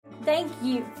Thank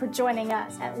you for joining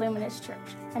us at Luminous Church.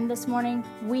 And this morning,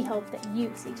 we hope that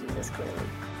you see Jesus clearly.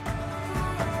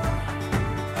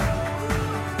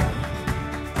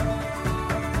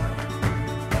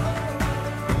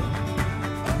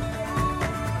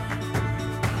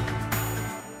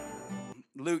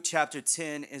 Luke chapter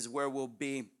 10 is where we'll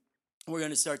be. We're going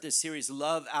to start this series,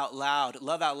 Love Out Loud.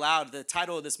 Love Out Loud. The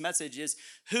title of this message is,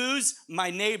 Who's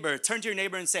My Neighbor? Turn to your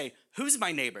neighbor and say, who's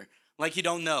my neighbor? Like you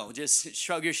don't know. Just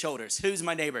shrug your shoulders. Who's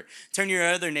my neighbor? Turn to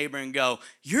your other neighbor and go,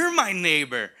 you're my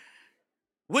neighbor.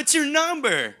 What's your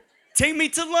number? Take me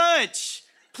to lunch.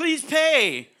 Please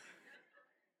pay.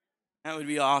 That would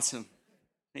be awesome.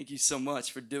 Thank you so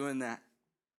much for doing that.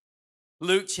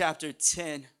 Luke chapter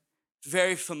 10,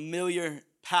 very familiar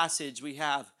passage we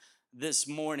have this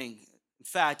morning. In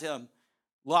fact,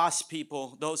 lost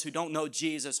people, those who don't know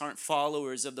Jesus, aren't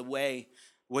followers of the way,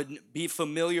 would be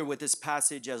familiar with this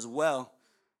passage as well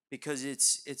because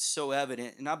it's so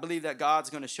evident. And I believe that God's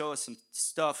going to show us some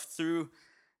stuff through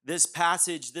this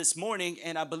passage this morning,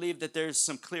 and I believe that there's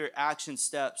some clear action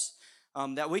steps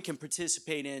that we can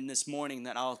participate in this morning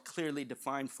that I'll clearly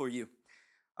define for you.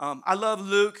 I love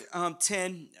Luke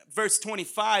 10, verse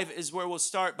 25 is where we'll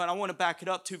start, but I want to back it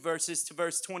up 2 verses to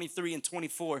verse 23 and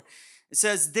 24. It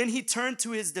says, Then he turned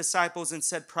to his disciples and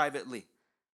said privately,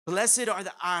 Blessed are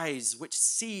the eyes which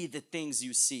see the things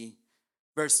you see.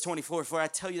 Verse 24, For I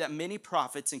tell you that many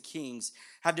prophets and kings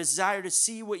have desired to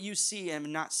see what you see and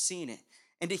have not seen it,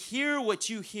 and to hear what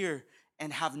you hear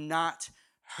and have not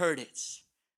heard it.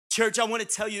 Church, I want to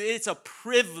tell you, it's a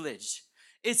privilege.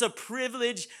 It's a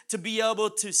privilege to be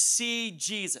able to see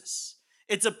Jesus.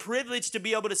 It's a privilege to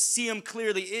be able to see him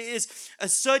clearly. It is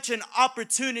such an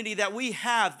opportunity that we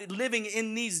have living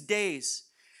in these days.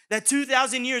 That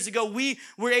 2,000 years ago, we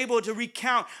were able to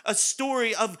recount a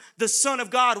story of the Son of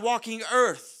God walking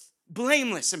earth,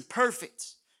 blameless and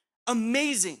perfect,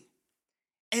 amazing.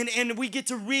 And we get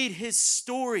to read his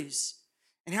stories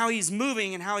and how he's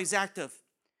moving and how he's active.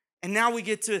 And now we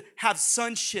get to have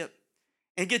sonship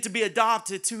and get to be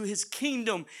adopted to his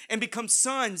kingdom and become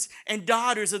sons and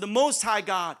daughters of the Most High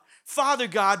God, Father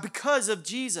God, because of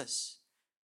Jesus.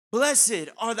 Blessed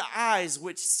are the eyes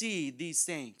which see these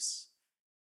things.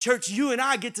 Church, you and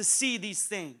I get to see these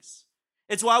things.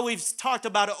 It's why we've talked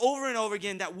about it over and over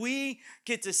again, that we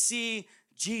get to see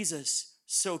Jesus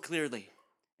so clearly.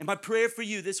 And my prayer for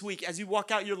you this week as you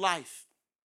walk out your life,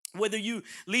 whether you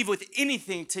leave with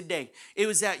anything today, it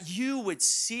was that you would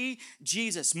see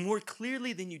Jesus more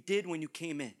clearly than you did when you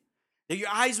came in. That your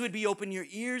eyes would be open, your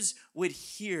ears would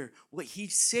hear what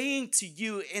he's saying to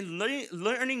you, and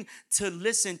learning to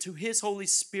listen to his Holy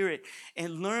Spirit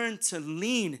and learn to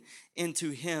lean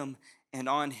into him and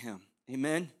on him.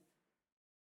 Amen?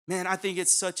 Man, I think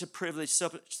it's such a privilege,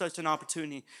 such an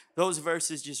opportunity. Those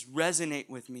verses just resonate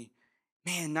with me.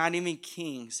 Man, not even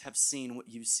kings have seen what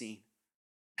you've seen.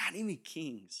 Not even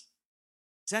kings.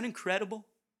 Is that incredible?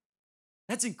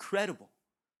 That's incredible.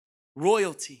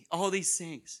 Royalty, all these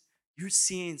things. You're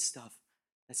seeing stuff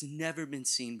that's never been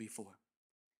seen before.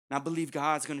 And I believe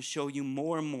God's going to show you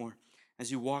more and more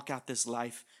as you walk out this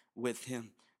life with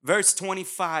him. Verse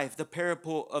 25, the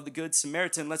parable of the Good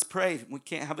Samaritan. Let's pray. We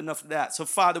can't have enough of that. So,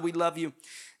 Father, we love you.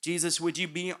 Jesus, would you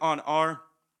be on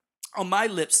my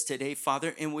lips today,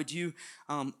 Father, and would you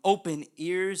open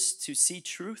ears to see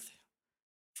truth?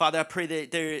 Father, I pray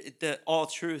that all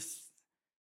truth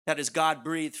that is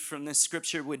God-breathed from this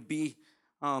scripture would be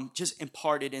just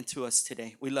imparted into us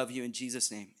today. We love you in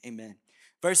Jesus' name. Amen.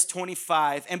 Verse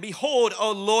 25, and behold,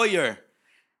 a lawyer.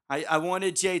 I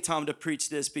wanted J. Tom to preach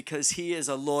this because he is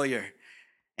a lawyer.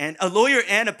 And a lawyer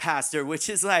and a pastor, which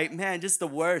is like, man, just the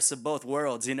worst of both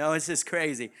worlds, you know? It's just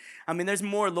crazy. I mean, there's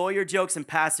more lawyer jokes and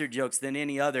pastor jokes than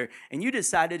any other. And you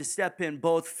decided to step in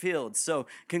both fields. So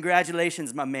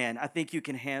congratulations, my man. I think you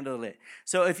can handle it.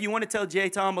 So if you want to tell J.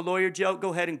 Tom a lawyer joke,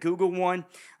 go ahead and Google one.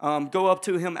 Go up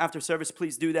to him after service.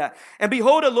 Please do that. And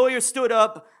behold, a lawyer stood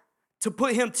up to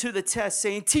put him to the test,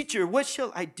 saying, Teacher, what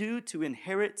shall I do to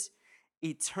inherit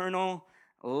eternal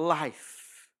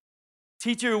life?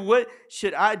 Teacher, what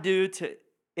should I do to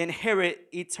inherit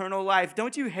eternal life?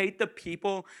 Don't you hate the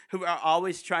people who are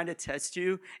always trying to test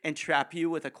you and trap you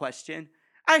with a question?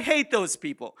 I hate those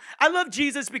people. I love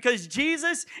Jesus because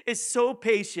Jesus is so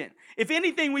patient. If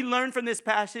anything we learn from this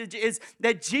passage is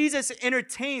that Jesus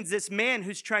entertains this man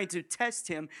who's trying to test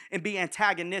him and be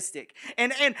antagonistic.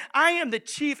 And I am the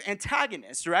chief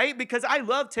antagonist, right? Because I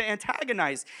love to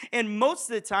antagonize. And most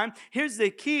of the time, here's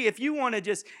the key. If you want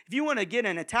to get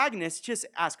an antagonist, just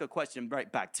ask a question right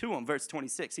back to him. Verse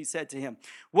 26, he said to him,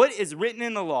 "What is written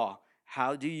in the law?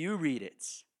 How do you read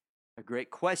it?" A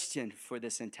great question for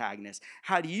this antagonist.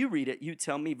 How do you read it? You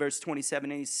tell me. Verse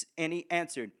 27, and he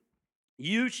answered,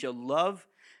 you shall love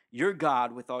your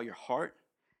God with all your heart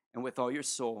and with all your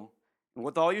soul and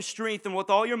with all your strength and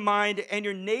with all your mind, and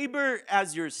your neighbor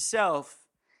as yourself.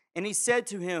 And he said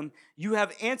to him, you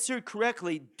have answered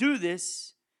correctly. Do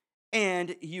this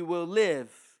and you will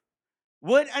live.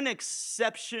 What an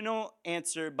exceptional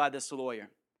answer by this lawyer.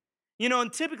 You know,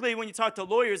 and typically when you talk to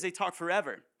lawyers, they talk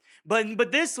forever.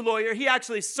 But this lawyer, he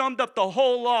actually summed up the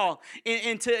whole law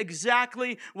into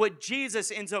exactly what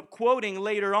Jesus ends up quoting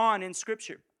later on in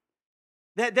Scripture.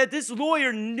 That this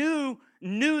lawyer knew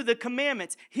the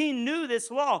commandments. He knew this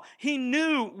law. He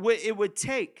knew what it would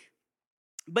take.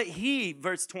 But he,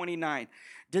 verse 29,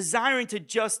 desiring to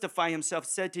justify himself,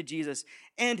 said to Jesus,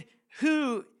 and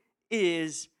who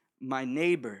is my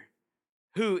neighbor?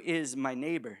 Who is my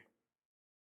neighbor?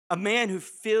 A man who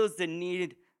feels the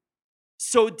need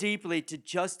so deeply to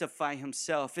justify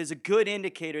himself is a good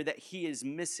indicator that he is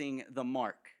missing the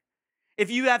mark. If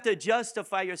you have to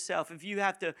justify yourself, if you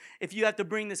have to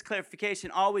bring this clarification,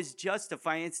 always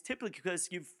justifying, it's typically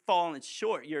because you've fallen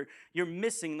short. You're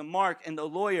missing the mark, and the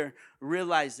lawyer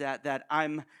realized that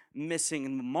I'm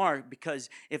missing the mark, because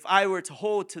if I were to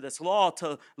hold to this law,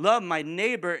 to love my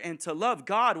neighbor and to love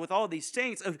God with all these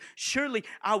things, surely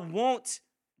I won't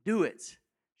do it.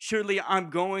 Surely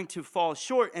I'm going to fall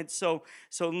short. And so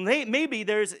maybe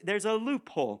there's a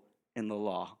loophole in the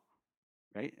law,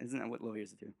 right? Isn't that what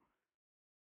lawyers do?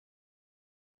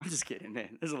 I'm just kidding,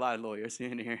 man. There's a lot of lawyers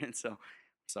in here, and so,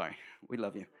 sorry. We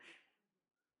love you.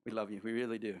 We love you. We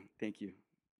really do. Thank you,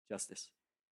 Justice.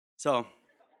 So,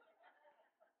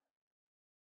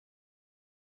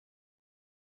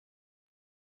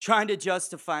 trying to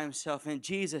justify himself, and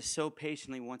Jesus so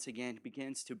patiently, once again,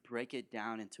 begins to break it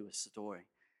down into a story.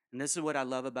 And this is what I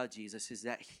love about Jesus, is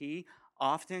that he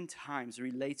oftentimes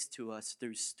relates to us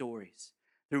through stories,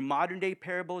 through modern day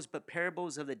parables, but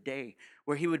parables of the day,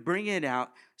 where he would bring it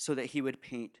out so that he would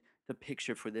paint the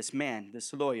picture for this man,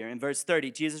 this lawyer. In verse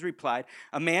 30, Jesus replied,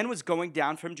 a man was going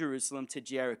down from Jerusalem to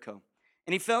Jericho,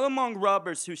 and he fell among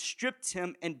robbers who stripped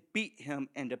him and beat him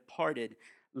and departed,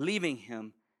 leaving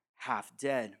him half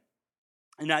dead.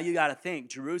 And now you got to think,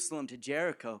 Jerusalem to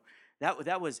Jericho,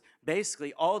 that was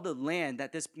basically all the land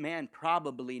that this man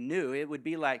probably knew. It would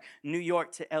be like New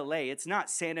York to LA. It's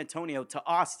not San Antonio to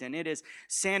Austin. It is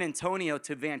San Antonio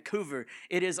to Vancouver.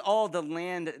 It is all the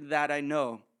land that I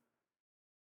know.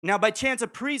 Now, by chance, a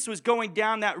priest was going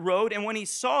down that road, and when he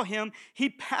saw him, he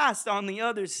passed on the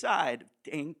other side.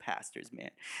 Dang pastors,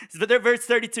 man. But there, verse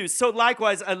 32, so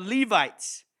likewise a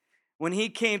Levite, when he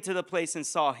came to the place and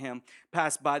saw him,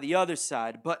 passed by the other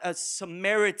side. But a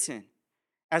Samaritan,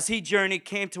 as he journeyed,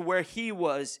 came to where he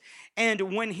was,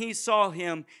 and when he saw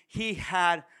him, he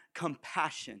had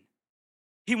compassion.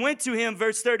 He went to him,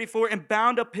 verse 34, and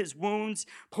bound up his wounds,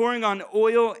 pouring on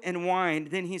oil and wine.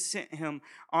 Then he sent him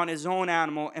on his own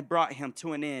animal and brought him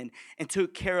to an inn and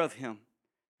took care of him.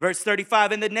 Verse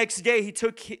 35, and the next day he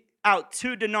took out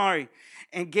 2 denarii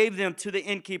and gave them to the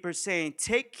innkeeper, saying,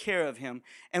 take care of him,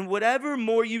 and whatever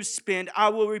more you spend, I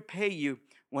will repay you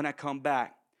when I come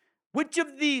back. Which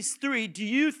of these 3 do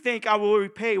you think I will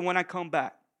repay when I come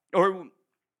back? Or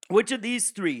which of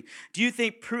these 3 do you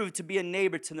think proved to be a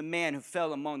neighbor to the man who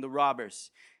fell among the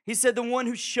robbers? He said, the one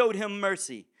who showed him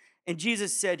mercy. And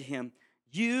Jesus said to him,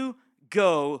 you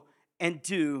go and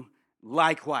do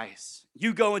likewise.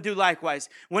 You go and do likewise.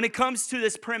 When it comes to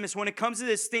this premise, when it comes to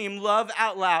this theme, love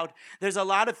out loud, there's a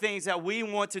lot of things that we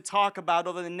want to talk about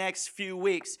over the next few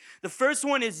weeks. The first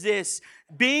one is this: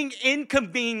 being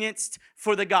inconvenienced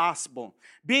for the gospel.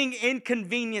 Being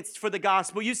inconvenienced for the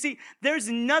gospel. You see, there's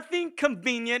nothing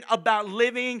convenient about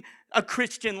living a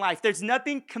Christian life. There's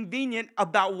nothing convenient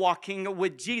about walking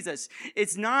with Jesus.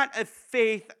 It's not a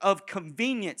faith of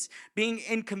convenience, being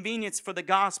inconvenienced for the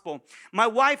gospel. My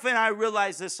wife and I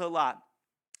realize this a lot.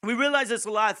 We realize this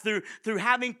a lot through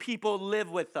having people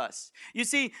live with us. You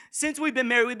see, since we've been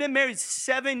married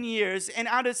 7 years, and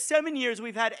out of 7 years,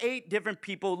 we've had 8 different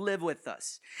people live with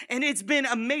us. And it's been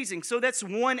amazing. So that's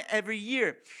 1 every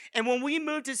year. And when we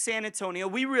moved to San Antonio,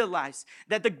 we realized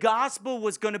that the gospel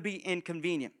was going to be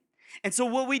inconvenient. And so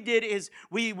what we did is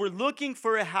we were looking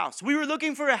for a house. We were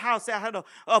looking for a house that had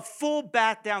a full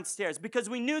bath downstairs, because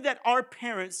we knew that our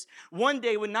parents one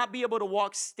day would not be able to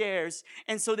walk stairs,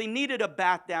 and so they needed a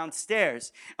bath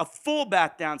downstairs, a full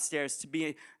bath downstairs to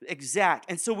be exact.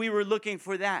 And so we were looking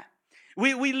for that.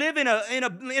 We live in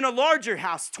a larger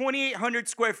house, 2,800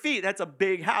 square feet. That's a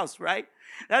big house, right?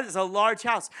 That is a large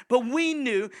house. But we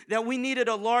knew that we needed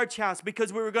a large house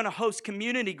because we were going to host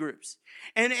community groups.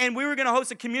 And we were going to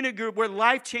host a community group where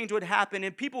life change would happen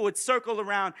and people would circle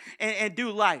around and do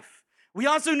life. We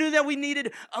also knew that we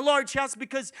needed a large house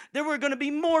because there were going to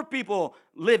be more people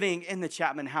living in the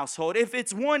Chapman household. If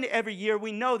it's one every year,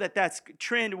 we know that that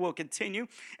trend will continue.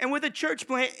 And with a church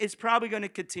plant, it's probably going to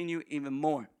continue even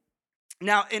more.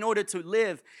 Now, in order to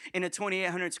live in a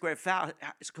 2,800 square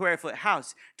foot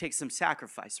house, takes some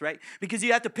sacrifice, right? Because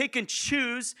you have to pick and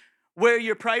choose where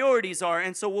your priorities are.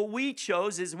 And so what we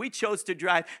chose to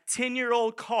drive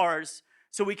 10-year-old cars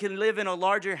so we can live in a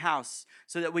larger house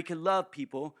so that we can love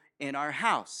people in our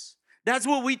house. That's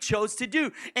what we chose to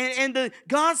do. And the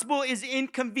gospel is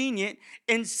inconvenient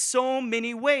in so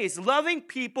many ways. Loving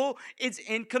people is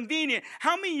inconvenient.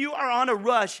 How many of you are on a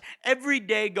rush every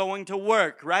day going to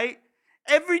work, right?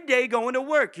 Every day going to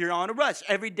work, you're on a rush.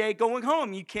 Every day going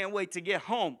home, you can't wait to get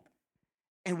home.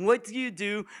 And what do you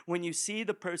do when you see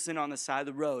the person on the side of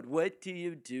the road? What do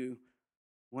you do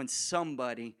when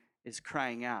somebody is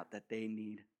crying out that they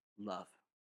need love?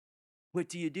 What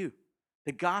do you do?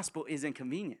 The gospel is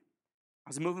inconvenient. I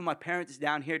was moving my parents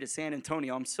down here to San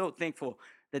Antonio. I'm so thankful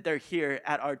that they're here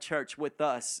at our church with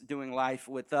us, doing life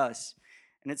with us.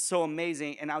 And it's so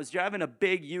amazing. And I was driving a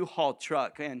big U-Haul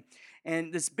truck.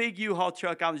 And this big U-Haul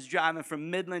truck, I was driving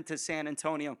from Midland to San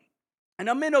Antonio. And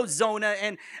I'm in Ozona,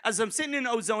 and as I'm sitting in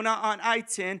Ozona on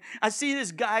I-10, I see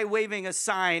this guy waving a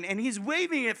sign, and he's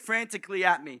waving it frantically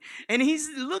at me. And he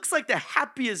looks like the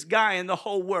happiest guy in the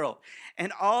whole world.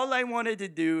 And all I wanted to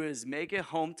do is make it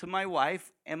home to my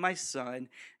wife and my son,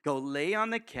 go lay on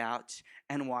the couch,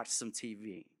 and watch some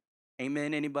TV.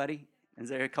 Amen, anybody? Is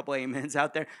there a couple amens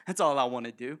out there? That's all I want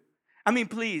to do. I mean,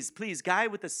 please, guy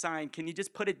with the sign, can you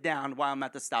just put it down while I'm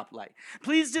at the stoplight?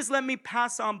 Please just let me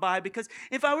pass on by, because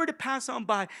if I were to pass on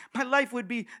by, my life would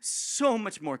be so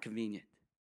much more convenient.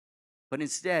 But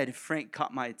instead, Frank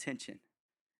caught my attention.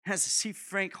 As I see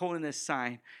Frank holding this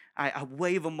sign, I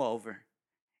wave him over,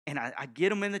 and I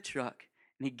get him in the truck,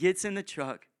 and he gets in the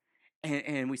truck,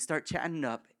 and we start chatting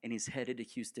up, and he's headed to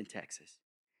Houston, Texas.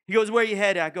 He goes, "Where are you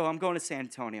headed?" I go, "I'm going to San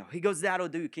Antonio." He goes, "That'll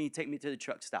do. Can you take me to the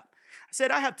truck stop?" I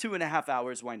said, "I have 2.5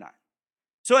 hours. Why not?"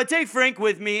 So I take Frank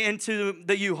with me into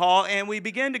the U-Haul, and we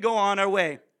begin to go on our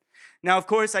way. Now, of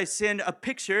course, I send a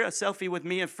picture, a selfie with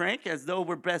me and Frank, as though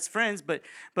we're best friends, but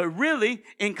really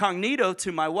incognito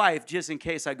to my wife, just in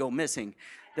case I go missing,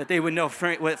 that they would know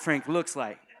what Frank looks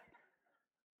like.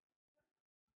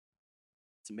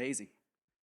 It's amazing.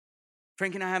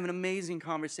 Frank and I have an amazing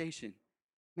conversation.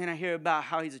 Man, I hear about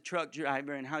how he's a truck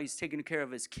driver and how he's taking care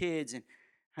of his kids and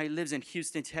how he lives in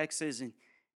Houston, Texas. And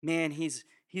man, he's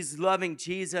loving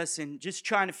Jesus and just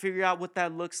trying to figure out what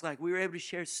that looks like. We were able to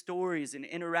share stories and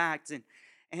interact.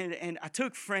 And I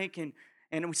took Frank and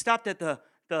we stopped at the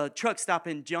truck stop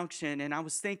in Junction. And I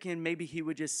was thinking maybe he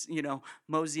would just,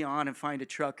 mosey on and find a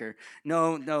trucker.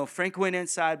 No. Frank went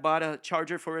inside, bought a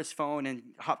charger for his phone, and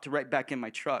hopped right back in my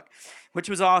truck, which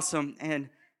was awesome. And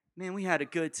man, we had a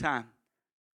good time.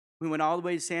 We went all the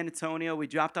way to San Antonio. We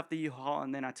dropped off the U-Haul,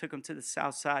 and then I took him to the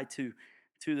south side to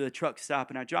the truck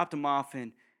stop, and I dropped him off.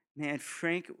 And man,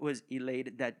 Frank was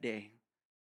elated that day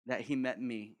that he met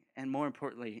me. And more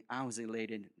importantly, I was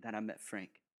elated that I met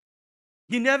Frank.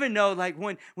 You never know, like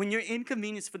when you're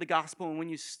inconvenienced for the gospel and when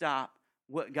you stop,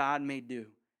 what God may do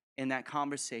in that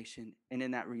conversation and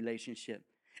in that relationship.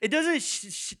 It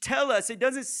doesn't tell us, it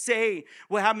doesn't say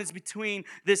what happens between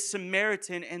this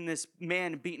Samaritan and this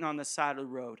man beaten on the side of the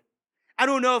road. I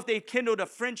don't know if they kindled a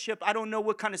friendship. I don't know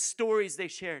what kind of stories they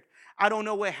shared. I don't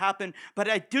know what happened, but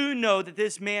I do know that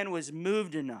this man was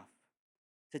moved enough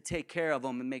to take care of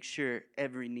him and make sure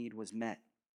every need was met.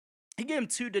 He gave him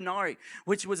 2 denarii,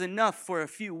 which was enough for a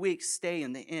few weeks' stay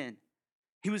in the inn.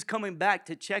 He was coming back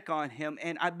to check on him,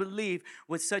 and I believe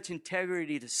with such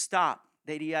integrity to stop,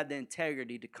 that he had the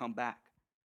integrity to come back.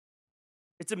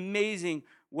 It's amazing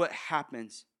what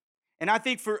happens. And I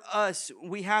think for us,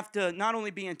 we have to not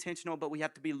only be intentional, but we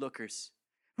have to be lookers.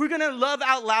 If we're going to love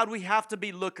out loud, we have to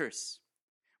be lookers.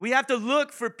 We have to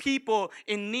look for people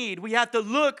in need. We have to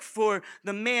look for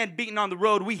the man beaten on the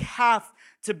road. We have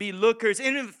to be lookers.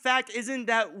 And in fact, isn't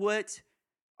that what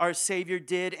our Savior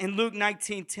did? In Luke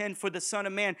 19:10, "For the Son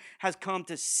of Man has come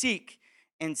to seek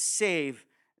and save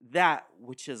that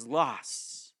which is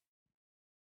lost."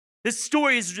 This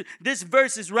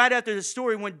verse is right after the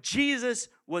story when Jesus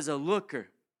was a looker.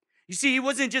 You see, he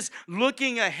wasn't just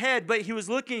looking ahead, but he was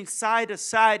looking side to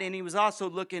side, and he was also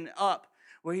looking up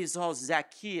where he saw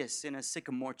Zacchaeus in a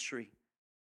sycamore tree.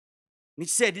 And he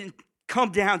said,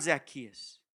 "Come down,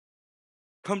 Zacchaeus.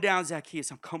 Come down,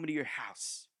 Zacchaeus, I'm coming to your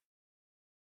house.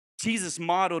 Jesus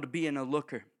modeled being a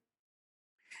looker.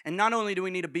 And not only do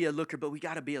we need to be a looker, but we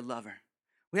got to be a lover.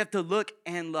 We have to look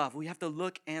and love. We have to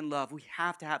look and love. We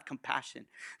have to have compassion.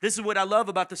 This is what I love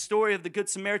about the story of the Good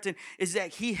Samaritan, is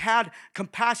that he had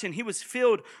compassion. He was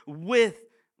filled with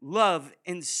love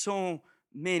in so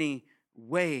many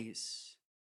ways.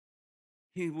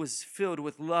 He was filled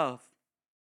with love.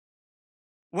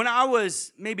 When I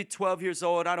was maybe 12 years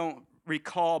old, I don't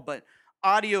recall, but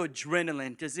Audio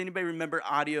Adrenaline. Does anybody remember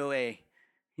Audio A?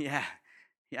 Yeah,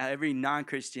 every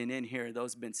non-Christian in here,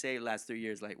 those have been saved the last 3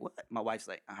 years, like, what? My wife's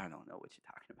like, I don't know what you're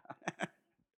talking about.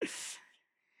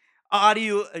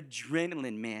 Audio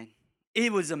Adrenaline, man.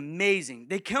 It was amazing.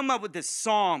 They come up with this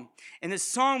song, and this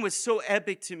song was so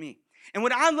epic to me. And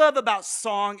what I love about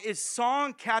song is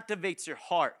song captivates your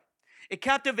heart. It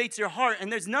captivates your heart,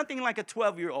 and there's nothing like a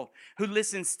 12-year-old who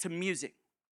listens to music.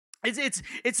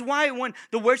 It's why when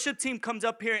the worship team comes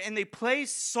up here and they play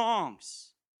songs,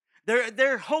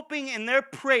 they're hoping, and their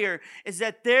prayer is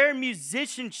that their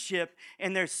musicianship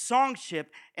and their songship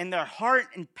and their heart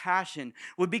and passion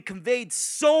would be conveyed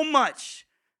so much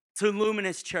to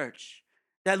Luminous Church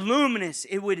that Luminous,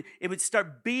 it would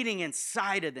start beating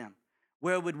inside of them,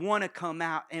 where it would want to come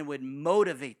out and would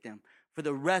motivate them for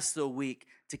the rest of the week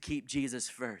to keep Jesus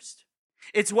first.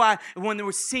 It's why when they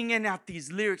were singing out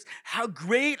these lyrics, how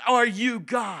great are you,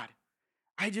 God?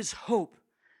 I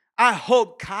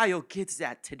hope Kyle gets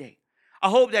that today. I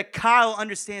hope that Kyle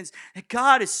understands that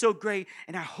God is so great,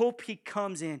 and I hope he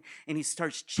comes in and he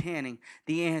starts chanting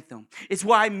the anthem. It's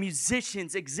why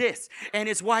musicians exist, and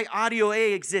it's why Audio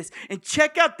A exists. And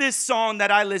check out this song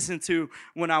that I listened to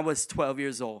when I was 12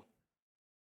 years old.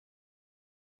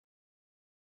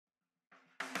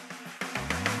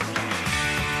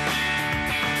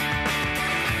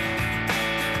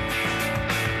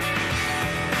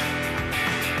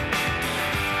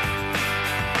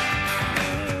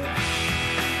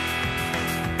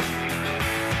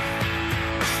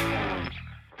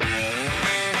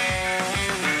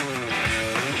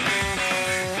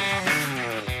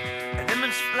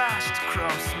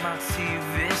 My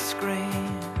TV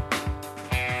screen,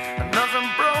 another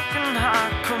broken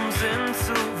heart comes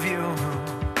into view.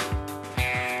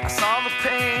 I saw the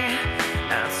pain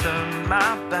and I turned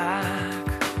my back.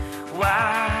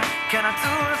 Why can't I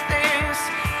do the things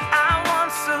I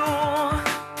want to?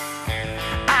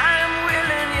 I am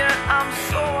willing, yet I'm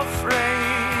so afraid.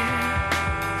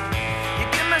 You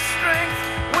give me strength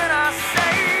when I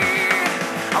say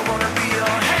I wanna be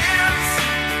your hands,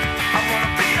 I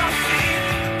wanna be your feet.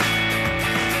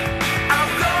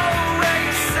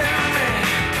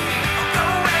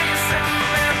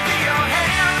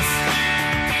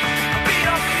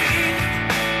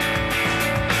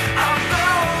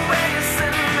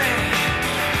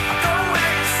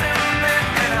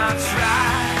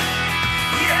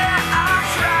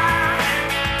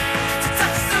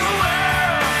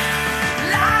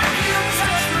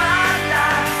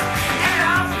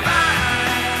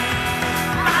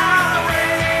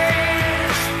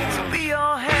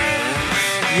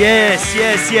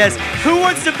 Yes. Who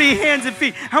wants to be hands and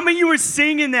feet? How many of you were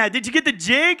singing that? Did you get the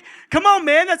jig? Come on,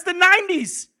 man. That's the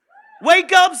 90s.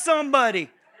 Wake up, somebody.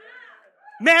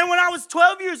 Man, when I was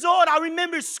 12 years old, I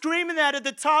remember screaming that at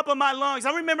the top of my lungs.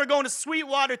 I remember going to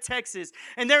Sweetwater, Texas,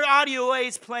 and their Audio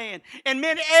A's playing. And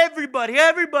man, everybody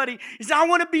is, I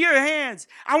want to be your hands.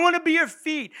 I want to be your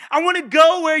feet. I want to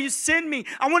go where you send me.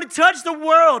 I want to touch the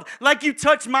world like you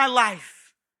touched my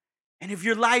life. And if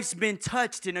your life's been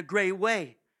touched in a great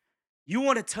way, you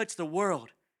want to touch the world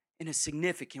in a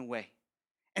significant way.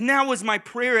 And that was my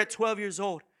prayer at 12 years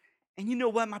old. And you know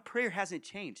what? My prayer hasn't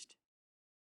changed.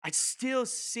 I still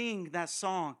sing that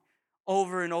song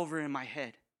over and over in my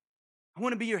head. I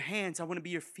want to be your hands. I want to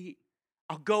be your feet.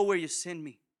 I'll go where you send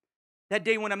me. That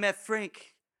day when I met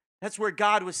Frank, that's where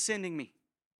God was sending me.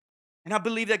 And I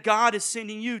believe that God is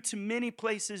sending you to many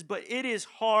places, but it is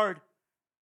hard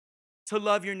to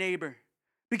love your neighbor.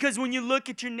 Because when you look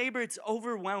at your neighbor, it's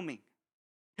overwhelming.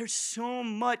 There's so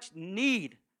much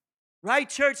need. Right,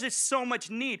 church? There's so much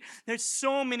need. There's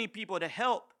so many people to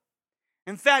help.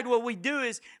 In fact, what we do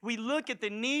is we look at the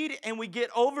need and we get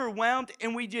overwhelmed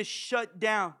and we just shut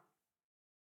down.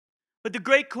 But the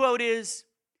great quote is,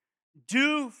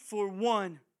 do for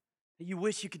one that you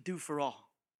wish you could do for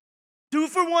all. Do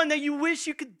for one that you wish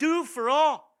you could do for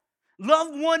all. Love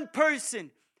one person.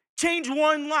 Change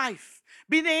one life.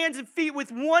 Be the hands and feet with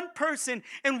one person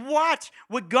and watch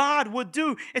what God will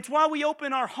do. It's why we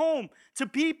open our home to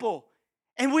people.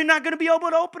 And we're not going to be able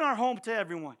to open our home to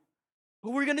everyone.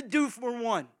 But we're going to do for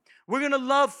one. We're going to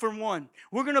love for one.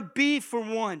 We're going to be for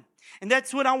one. And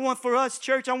that's what I want for us,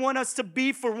 church. I want us to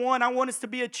be for one. I want us to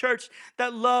be a church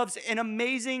that loves in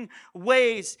amazing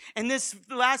ways. And this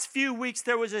last few weeks,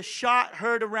 there was a shot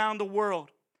heard around the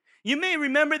world. You may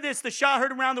remember this. The shot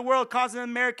heard around the world caused an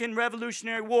American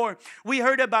Revolutionary War. We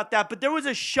heard about that. But there was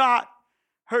a shot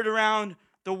heard around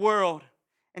the world.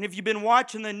 And if you've been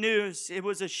watching the news, it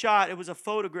was a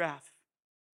photograph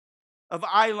of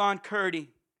Aylan Kurdi.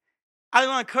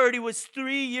 Aylan Kurdi was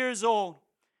 3 years old.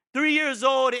 3 years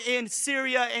old in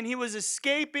Syria, and he was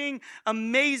escaping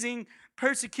amazing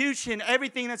persecution,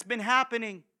 everything that's been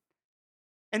happening.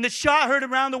 And the shot heard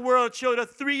around the world showed a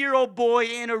 3-year-old boy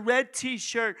in a red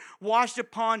t-shirt washed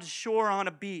upon the shore on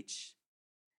a beach.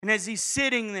 And as he's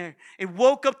sitting there, it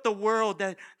woke up the world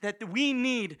that we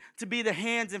need to be the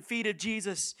hands and feet of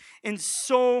Jesus in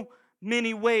so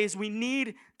many ways. We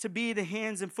need to be the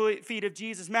hands and feet of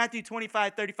Jesus. Matthew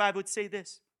 25:35 would say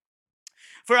this.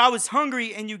 For I was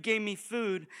hungry and you gave me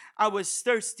food. I was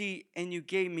thirsty and you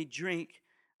gave me drink.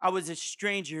 I was a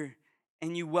stranger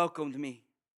and you welcomed me.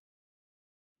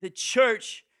 The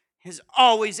church has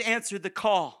always answered the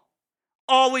call.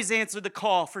 Always answered the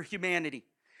call for humanity.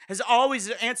 Has always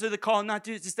answered the call, not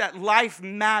just that life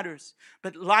matters,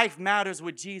 but life matters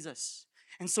with Jesus.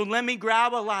 And so let me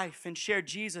grab a life and share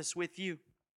Jesus with you.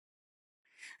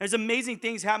 There's amazing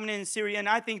things happening in Syria, and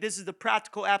I think this is the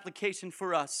practical application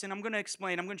for us. And I'm going to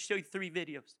explain. I'm going to show you 3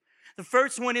 videos. The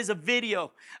first one is a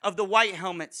video of the white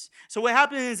helmets. So what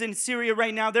happens in Syria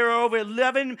right now, there are over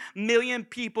 11 million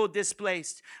people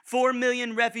displaced, 4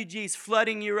 million refugees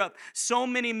flooding Europe, so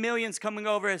many millions coming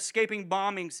over, escaping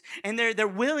bombings, and they're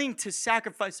willing to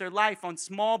sacrifice their life on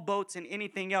small boats and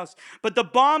anything else. But the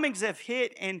bombings have hit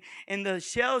and the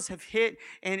shells have hit,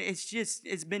 and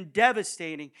it's been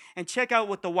devastating. And check out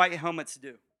what the white helmets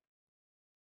do.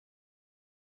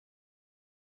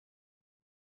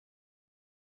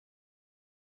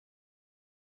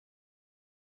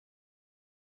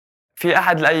 في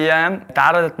أحد الأيام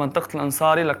تعرضت منطقة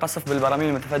الأنصاري لقصف بالبراميل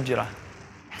المتفجرة.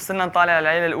 حصلنا نطالع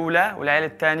العائلة الأولى والعائلة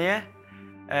الثانية.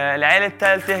 العائلة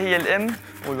الثالثة هي الأم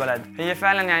والولد. هي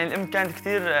فعلاً يعني الأم كانت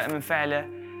كثير منفعلة.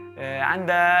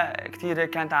 عندها كثير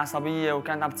كانت عصبية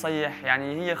وكانت عم تصيح،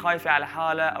 يعني هي خايفة على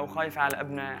حالها أو خايفة على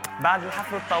ابنها. بعد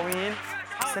الحفل الطويل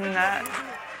حصلنا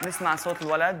نسمع صوت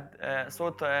الولد،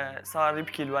 صوت صار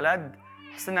يبكي الولد.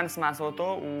 حصلنا نسمع صوته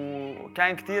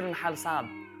وكان كثير المحل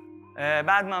صعب.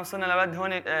 بعد ما وصلنا لولد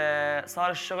هون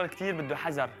صار الشغل كتير بده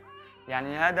حذر.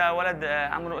 يعني هذا ولد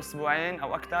عمره 2 أسبوع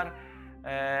أو أكثر،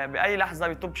 بأي لحظة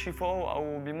بيطب شي فوقه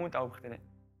أو بيموت أو بيختنق.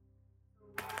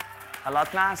 هلا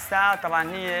 12 ساعة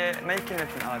طبعاً هي ما كلمة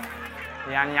تنقال.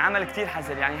 يعني عمل كتير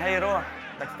حذر، يعني هي روح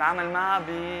بدك تتعامل معها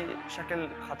بشكل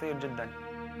خطير جداً.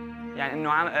 يعني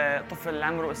إنه طفل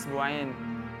عمره 2 أسبوع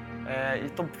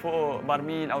يطب فوقه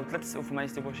برميل أو 3 سقوف وما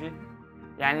يستوي شيء.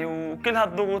 يعني وكل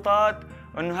هالضغوطات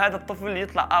انه هذا الطفل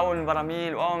يطلع اول من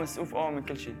البراميل واول من السقوف واول من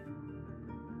كل شيء.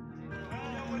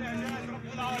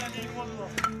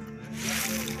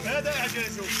 هذا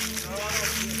اعجازه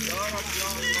يا رب يا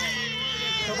الله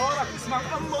تبارك اسمك.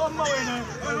 الله وينه؟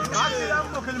 عدي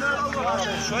امك المال.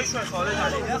 الله شوي خالد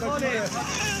عليك يا خالد.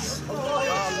 الله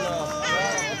يا الله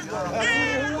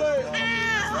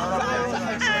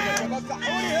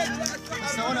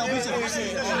ثواني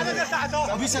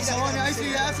ابيسك ثواني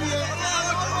عايزني يا عافيه.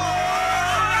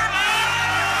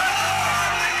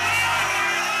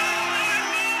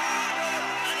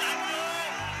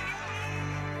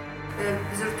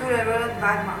 زرتوا الولد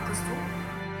بعد ما انقذتوه؟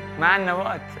 ما عندنا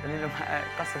وقت، قولي له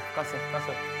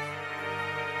قصف.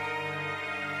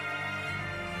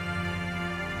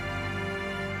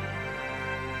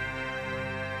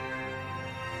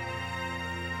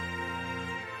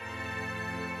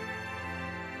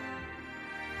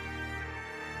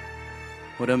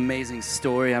 What an amazing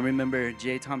story. I remember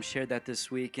J. Tom shared that this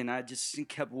week, and I just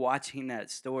kept watching that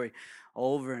story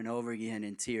over and over again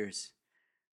in tears.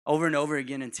 Over and over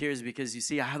again in tears because, you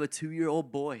see, I have a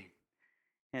 2-year-old boy.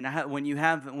 And when you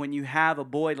have a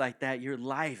boy like that, your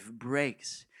life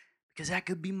breaks. Because that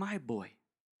could be my boy.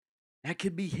 That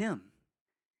could be him.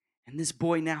 And this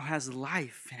boy now has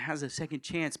life and has a second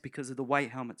chance because of the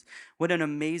white helmets. What an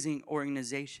amazing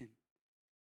organization.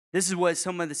 This is what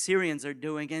some of the Syrians are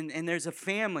doing. And there's a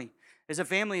family. There's a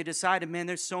family who decided, man,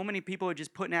 there's so many people who are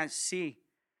just putting out at sea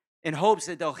in hopes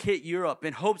that they'll hit Europe,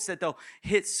 in hopes that they'll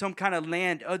hit some kind of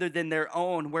land other than their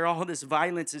own where all this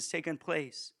violence is taking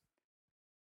place.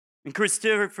 And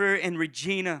Christopher and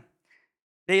Regina,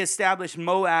 they established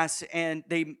MOAS, and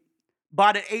they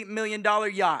bought an $8 million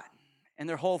yacht, and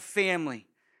their whole family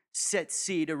set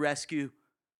sea to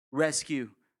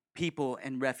rescue people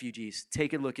and refugees.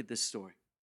 Take a look at this story.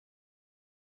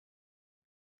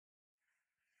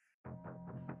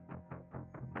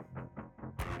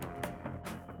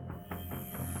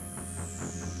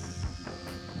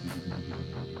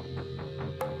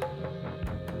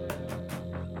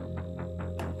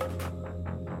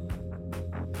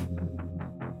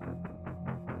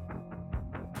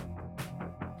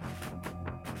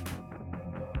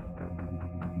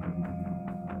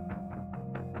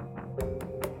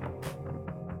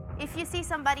 if you see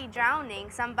somebody drowning,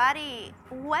 somebody,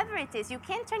 whoever it is, you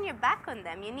can't turn your back on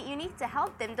them. You need to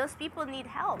help them. Those people need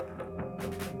help.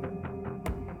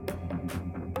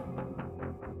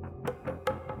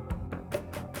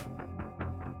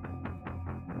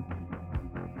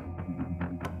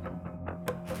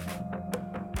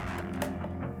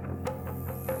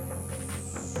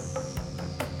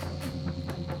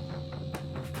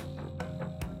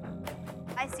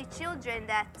 I see children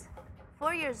that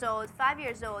 4 years old, 5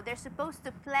 years old, they're supposed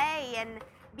to play and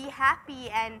be happy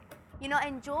and, you know,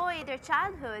 enjoy their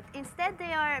childhood. Instead,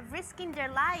 they are risking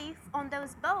their life on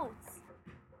those boats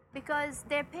because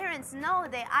their parents know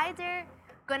they're either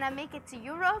gonna make it to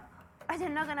Europe or they're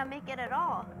not gonna make it at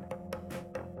all.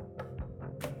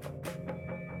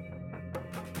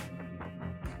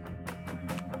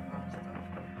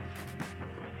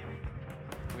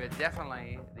 We're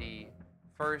definitely the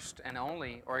first and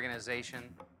only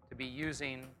organization to be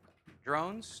using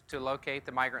drones to locate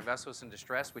the migrant vessels in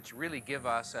distress, which really give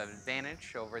us an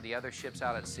advantage over the other ships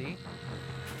out at sea.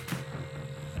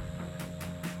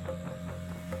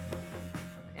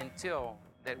 Until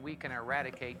that we can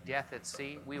eradicate death at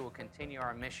sea, we will continue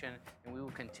our mission and we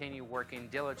will continue working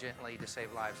diligently to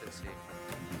save lives at sea.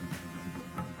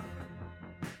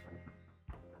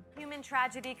 Human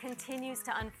tragedy continues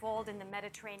to unfold in the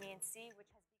Mediterranean Sea, which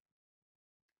has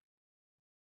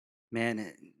Man,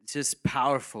 it's just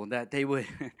powerful that they would,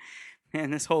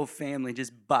 man, this whole family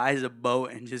just buys a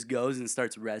boat and just goes and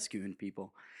starts rescuing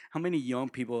people. How many young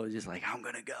people are just like, I'm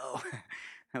going to go?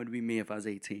 That would be me if I was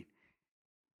 18.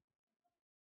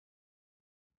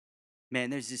 Man,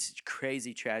 there's this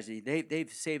crazy tragedy. They've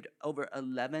saved over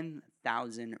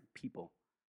 11,000 people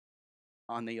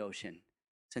on the ocean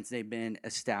since they've been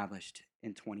established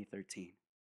in 2013.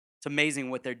 It's amazing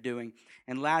what they're doing.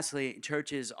 And lastly,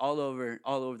 churches all over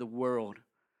the world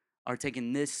are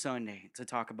taking this Sunday to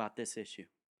talk about this issue.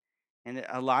 And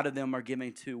a lot of them are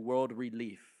giving to World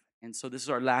Relief. And so this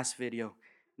is our last video.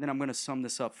 And then I'm going to sum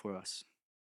this up for us.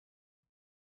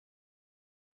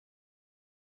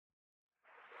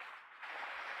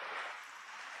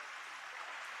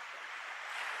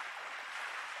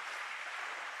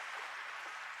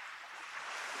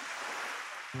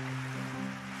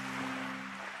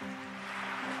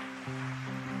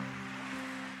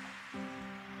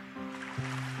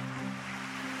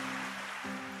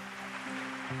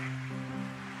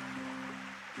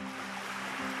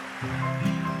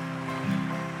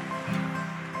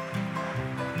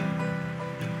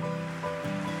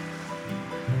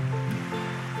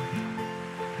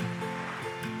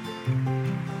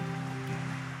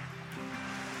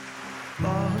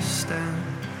 Lost and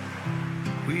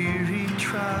weary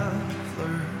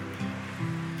traveler,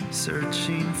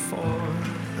 searching for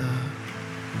the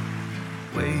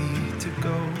way to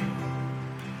go.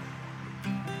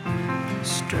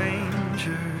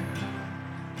 Stranger,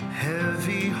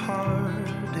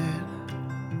 heavy-hearted,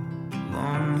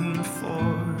 longing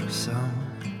for someone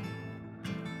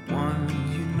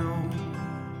you know.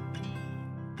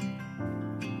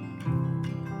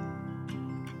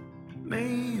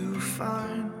 May you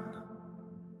find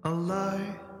a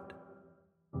light.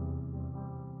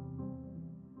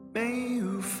 May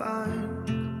you find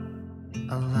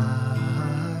a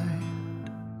light.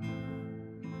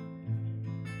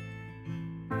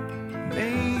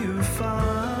 May you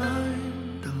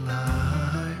find a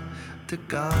light to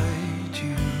guide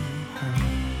you home.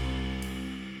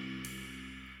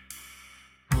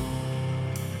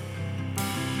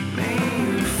 May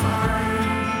you find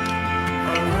a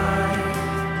light.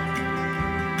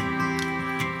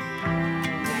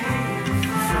 May you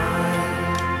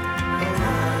find a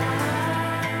light.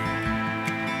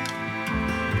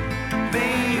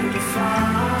 May you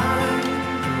find a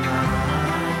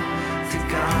light to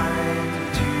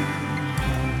guide you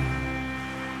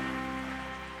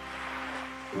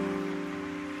home.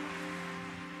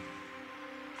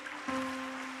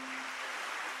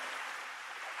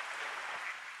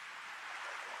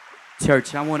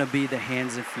 Church, I want to be the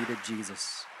hands and feet of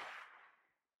Jesus.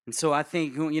 And so I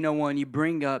think, you know, when you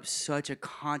bring up such a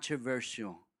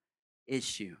controversial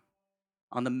issue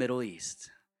on the Middle East,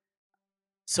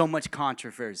 so much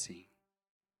controversy.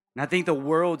 And I think the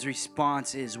world's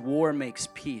response is war makes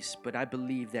peace, but I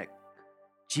believe that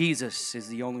Jesus is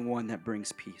the only one that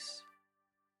brings peace.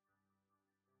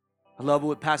 I love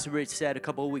what Pastor Rich said a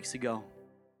couple of weeks ago.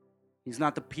 He's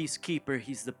not the peacekeeper,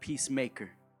 he's the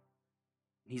peacemaker.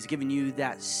 He's given you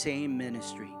that same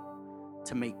ministry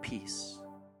to make peace.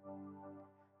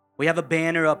 We have a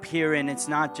banner up here, and it's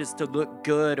not just to look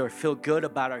good or feel good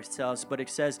about ourselves, but it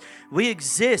says we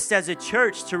exist as a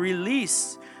church to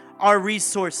release our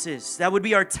resources. That would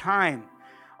be our time,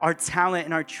 our talent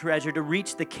and our treasure to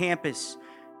reach the campus,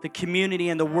 the community,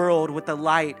 and the world with the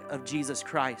light of Jesus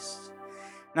Christ.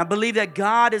 And I believe that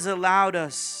God has allowed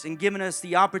us and given us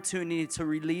the opportunity to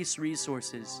release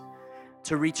resources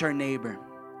to reach our neighbor.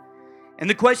 And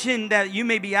the question that you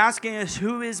may be asking is,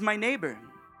 who is my neighbor?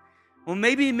 Well,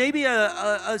 maybe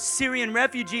a Syrian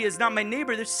refugee is not my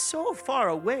neighbor. They're so far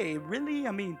away. Really?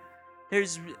 I mean,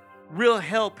 there's real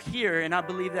help here, and I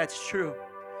believe that's true.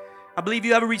 I believe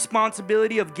you have a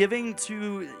responsibility of giving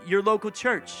to your local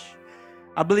church.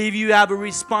 I believe you have a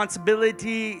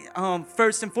responsibility,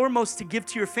 first and foremost, to give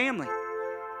to your family.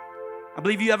 I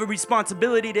believe you have a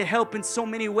responsibility to help in so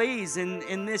many ways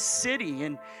in this city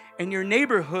and in your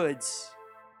neighborhoods.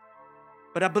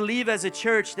 But I believe as a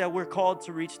church that we're called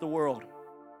to reach the world.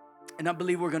 And I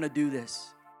believe we're going to do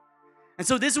this. And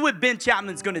so this is what Ben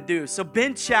Chapman's going to do. So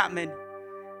Ben Chapman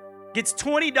gets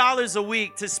 $20 a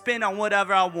week to spend on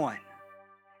whatever I want.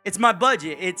 It's my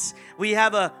budget. We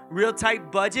have a real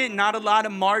tight budget, not a lot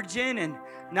of margin and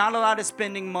not a lot of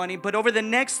spending money. But over the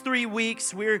next 3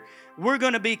 weeks, we're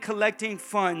going to be collecting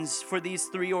funds for these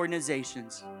 3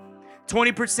 organizations.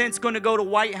 20% is going to go to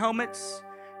White Helmets,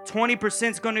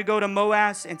 20% is going to go to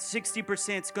MOAS, and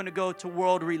 60% is going to go to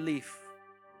World Relief.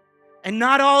 And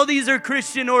not all these are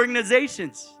Christian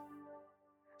organizations.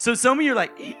 So some of you are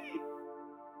like, eeh.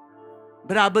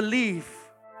 But I believe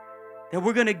that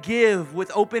we're going to give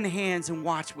with open hands and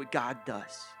watch what God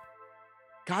does.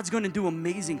 God's going to do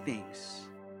amazing things.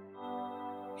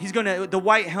 The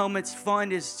White Helmets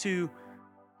Fund is to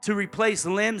replace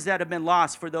limbs that have been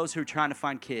lost for those who are trying to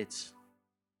find kids.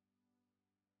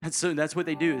 That's what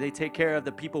they do. They take care of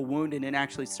the people wounded and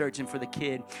actually searching for the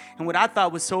kid. And what I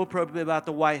thought was so appropriate about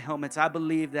the White Helmets, I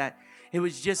believe that it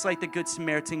was just like the Good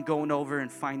Samaritan going over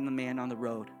and finding the man on the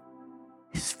road.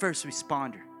 His first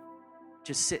responder,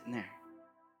 just sitting there.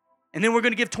 And then we're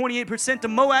going to give 28% to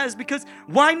MOAS because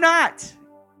why not?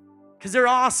 Because they're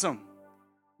awesome.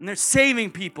 And they're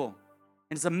saving people.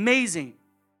 And it's amazing.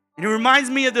 And it reminds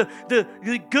me of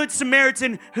the Good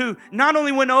Samaritan who not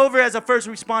only went over as a first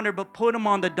responder, but put him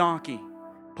on the donkey,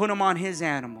 put him on his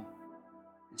animal,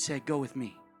 and said, go with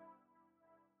me.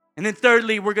 And then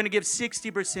thirdly, we're going to give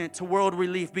 60% to World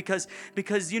Relief because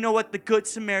you know what? The Good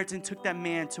Samaritan took that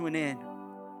man to an inn.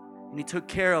 And he took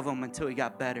care of him until he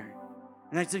got better.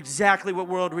 And that's exactly what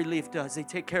World Relief does. They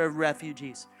take care of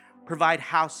refugees, provide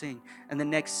housing, and the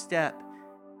next step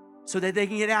so that they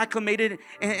can get acclimated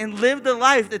and live the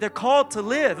life that they're called to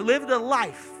live. Live the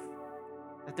life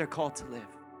that they're called to live.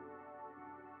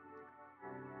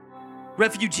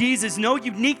 Refugees is no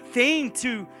unique thing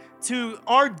to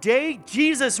our day.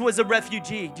 Jesus was a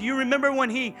refugee. Do you remember when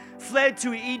he fled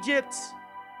to Egypt?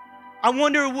 I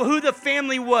wonder who the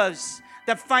family was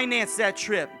that financed that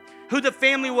trip. Who the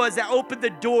family was that opened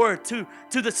the door to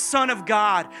the Son of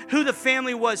God. Who the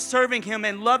family was serving him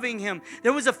and loving him.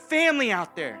 There was a family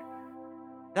out there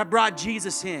that brought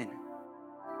Jesus in.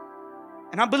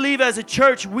 And I believe as a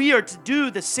church, we are to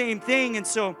do the same thing. And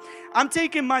so I'm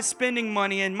taking my spending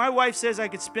money, and my wife says I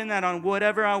could spend that on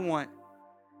whatever I want.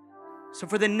 So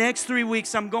for the next 3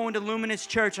 weeks, I'm going to Luminous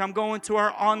Church. I'm going to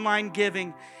our online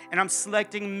giving, and I'm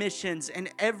selecting missions. And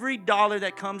every dollar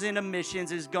that comes into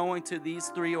missions is going to these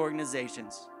 3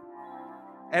 organizations.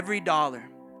 Every dollar.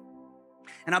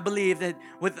 And I believe that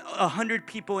with 100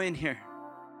 people in here,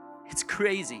 it's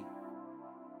crazy.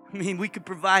 I mean, we could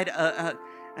provide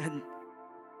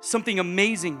something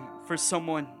amazing for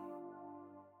someone.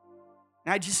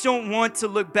 And I just don't want to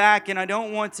look back, and I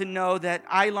don't want to know that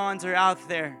Ilons are out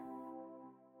there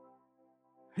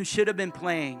who should have been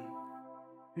playing,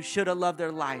 who should have loved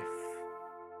their life,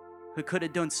 who could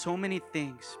have done so many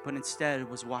things, but instead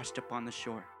was washed up on the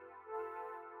shore.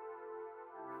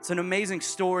 It's an amazing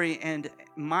story, and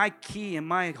my key and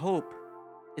my hope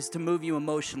is to move you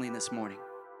emotionally this morning.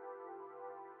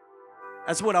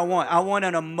 That's what I want. I want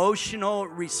an emotional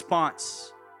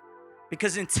response.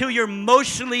 Because until you're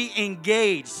emotionally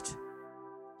engaged,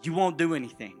 you won't do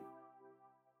anything.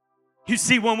 You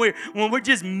see, when we're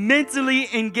just mentally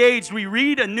engaged, we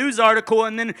read a news article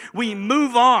and then we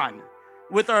move on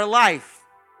with our life.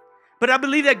 But I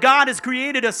believe that God has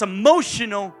created us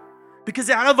emotional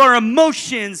because out of our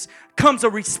emotions comes a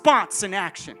response and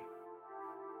action.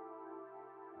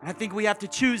 And I think we have to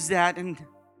choose that, and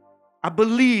I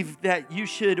believe that you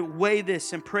should weigh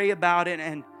this and pray about it,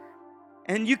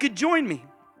 and you could join me,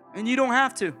 and you don't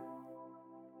have to.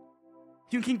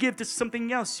 You can give to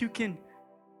something else. You can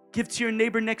give to your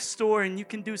neighbor next door, and you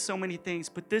can do so many things.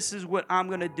 But this is what I'm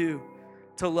going to do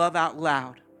to love out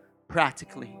loud,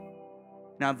 practically.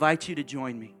 And I invite you to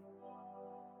join me.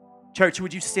 Church,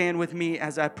 would you stand with me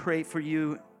as I pray for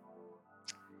you?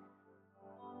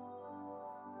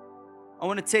 I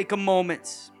want to take a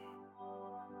moment.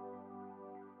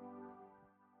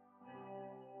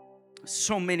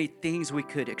 So many things we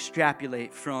could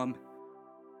extrapolate from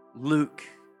Luke,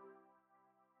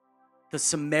 the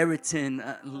Samaritan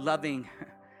loving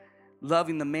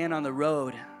the man on the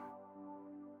road.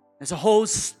 There's a whole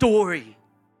story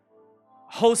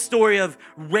of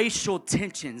racial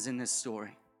tensions in this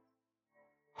story.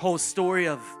 Whole story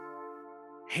of,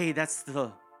 hey, that's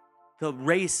the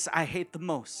race I hate the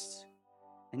most.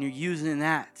 And you're using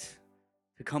that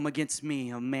to come against me,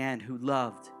 a man who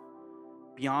loved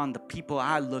beyond the people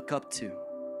I look up to.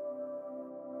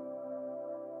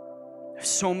 There's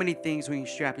so many things we can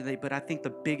extrapolate, but I think the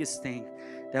biggest thing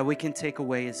that we can take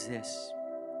away is this.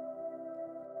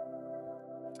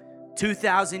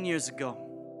 2,000 years ago,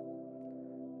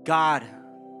 God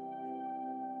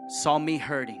saw me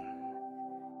hurting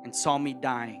and saw me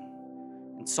dying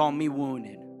and saw me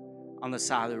wounded on the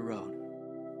side of the road.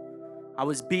 I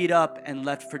was beat up and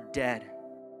left for dead.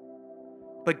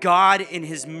 But God, in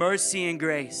His mercy and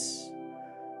grace,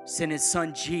 sent His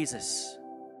Son Jesus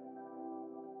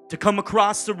to come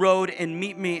across the road and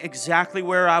meet me exactly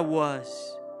where I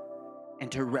was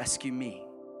and to rescue me,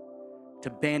 to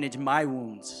bandage my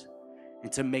wounds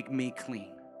and to make me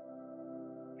clean.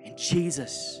 And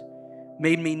Jesus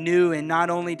made me new, and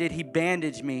not only did He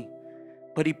bandage me,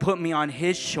 but He put me on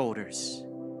His shoulders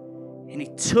and He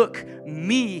took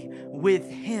me with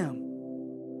Him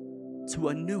to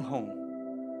a new home,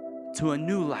 to a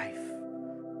new life,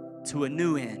 to a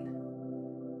new end.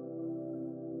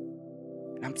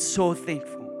 And I'm so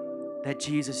thankful that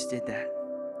Jesus did that.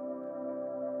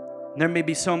 There may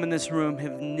be some in this room who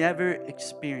have never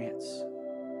experienced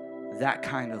that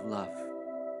kind of love.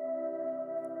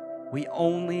 We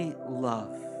only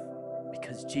love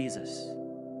because Jesus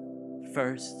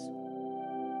first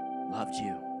loved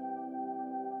you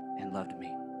and loved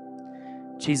me.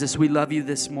 Jesus, we love you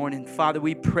this morning. Father,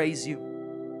 we praise you.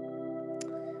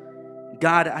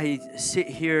 God, I sit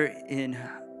here in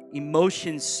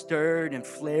emotions stirred and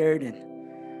flared and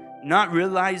not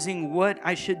realizing what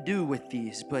I should do with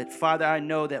these. But Father, I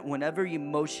know that whenever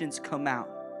emotions come out,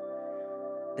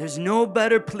 there's no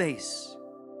better place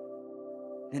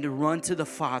than to run to the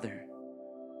Father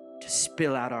to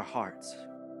spill out our hearts.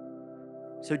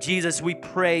 So Jesus, we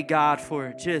pray, God,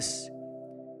 for just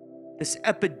this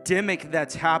epidemic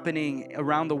that's happening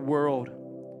around the world.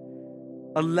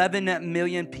 11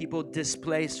 million people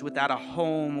displaced without a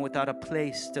home, without a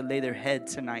place to lay their head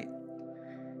tonight.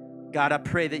 God, I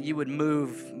pray that you would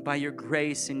move by your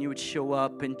grace and you would show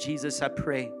up. And Jesus, I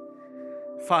pray,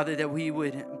 Father, that we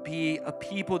would be a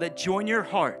people that join your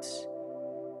hearts,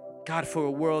 God, for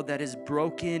a world that is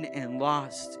broken and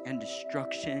lost and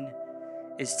destruction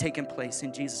is taking place.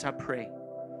 And Jesus, I pray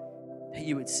that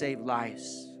you would save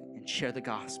lives and share the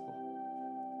gospel.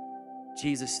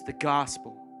 Jesus, the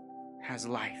gospel has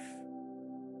life.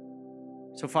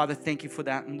 So Father, thank you for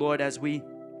that. And Lord, as we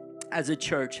as a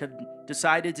church have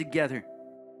decided together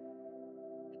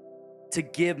to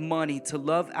give money, to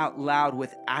love out loud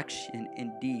with action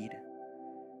and deed,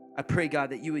 I pray,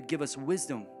 God, that you would give us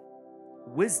wisdom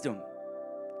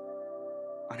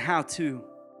on how to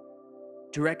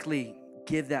directly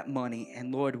give that money.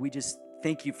 And Lord, we just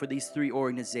thank you for these 3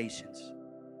 organizations.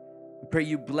 We pray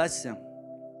you bless them.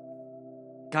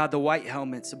 God, the White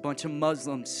Helmets, a bunch of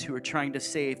Muslims who are trying to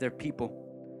save their people.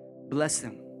 Bless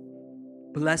them.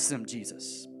 Bless them,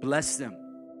 Jesus. Bless them.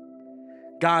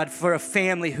 God, for a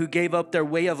family who gave up their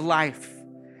way of life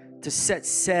to set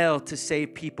sail to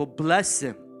save people. Bless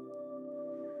them.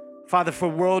 Father, for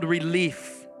World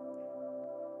Relief,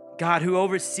 God, who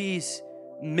oversees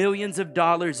millions of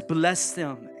dollars, bless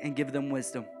them and give them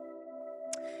wisdom.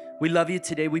 We love you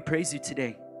today. We praise you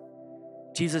today.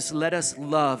 Jesus, let us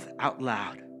love out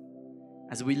loud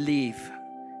as we leave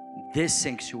this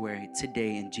sanctuary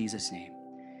today in Jesus' name.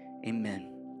 Amen.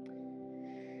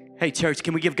 Hey, church,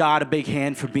 can we give God a big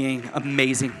hand for being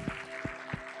amazing?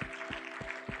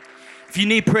 If you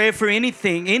need prayer for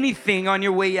anything on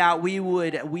your way out, we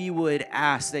would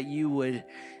ask that you would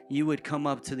come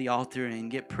up to the altar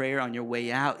and get prayer on your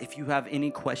way out. If you have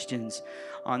any questions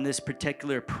on this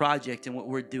particular project and what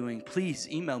we're doing, please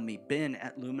email me,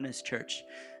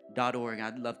 ben@luminoschurch.org.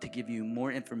 I'd love to give you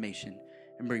more information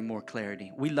and bring more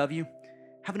clarity. We love you.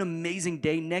 Have an amazing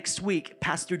day. Next week,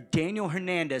 Pastor Daniel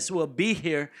Hernandez will be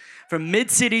here from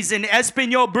Mid-Cities in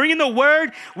Espanol bringing the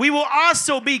word. We will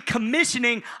also be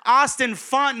commissioning Austin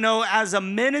Fontenot as a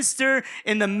minister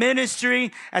in the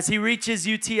ministry as he reaches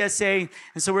UTSA.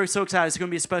 And so we're so excited. It's going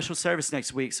to be a special service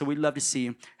next week. So we'd love to see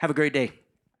you. Have a great day.